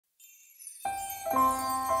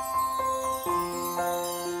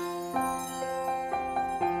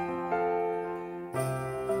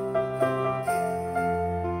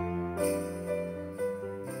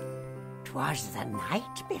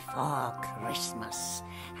before Christmas,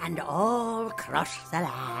 and all across the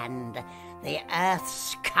land the earth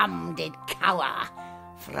scum did cower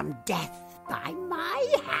from death by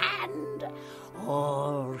my hand.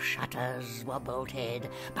 All shutters were bolted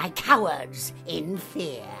by cowards in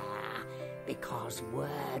fear, because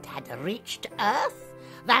word had reached earth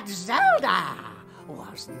that Zelda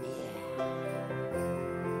was near.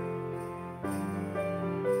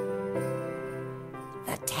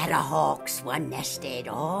 The Terrahawks were nested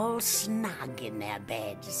all snug in their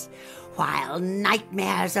beds, while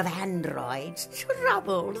nightmares of androids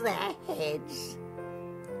troubled their heads.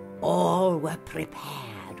 All were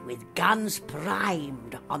prepared with guns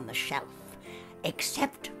primed on the shelf,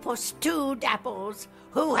 except for Stewed Apples,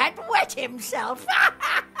 who had wet himself.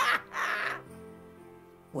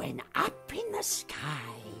 When up in the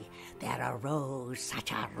sky there arose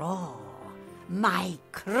such a roar, my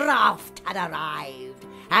craft had arrived,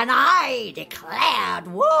 and I declared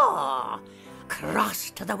war.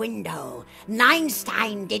 Cross to the window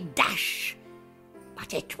Neinstein did dash,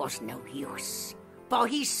 but it was no use, for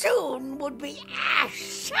he soon would be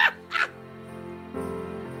ash.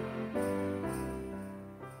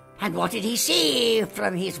 And what did he see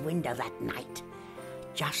from his window that night?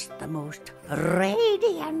 Just the most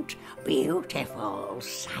radiant, beautiful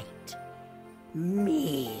sight.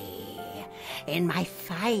 Me, in my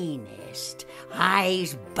finest,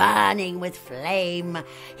 eyes burning with flame.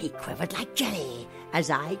 He quivered like Gerry as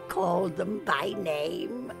I called them by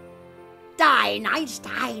name. Die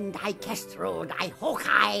Neinstein, die Kestrel, die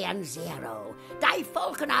Hawkeye and Zero, die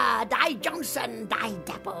Falconer, die Johnson, die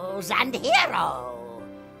Dapples and Hero.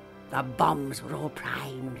 The bombs were all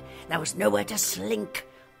primed, there was nowhere to slink,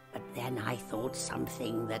 but then I thought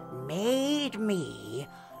something that made me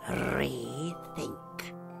rethink.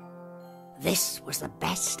 This was the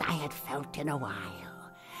best I had felt in a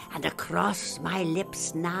while, and across my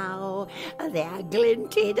lips now there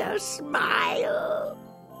glinted a smile.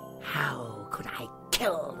 How could I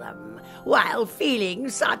kill them while feeling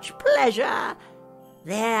such pleasure?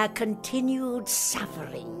 Their continued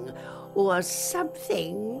suffering was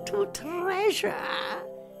something to treasure.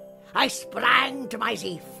 I sprang to my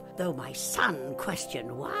Zeef, though my son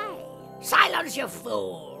questioned why. Silence, you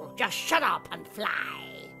fool! Just shut up and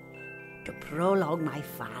fly. To prolong my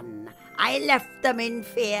fun, I left them in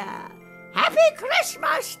fear. Happy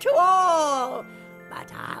Christmas to all!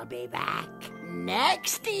 But I'll be back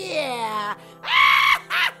next year.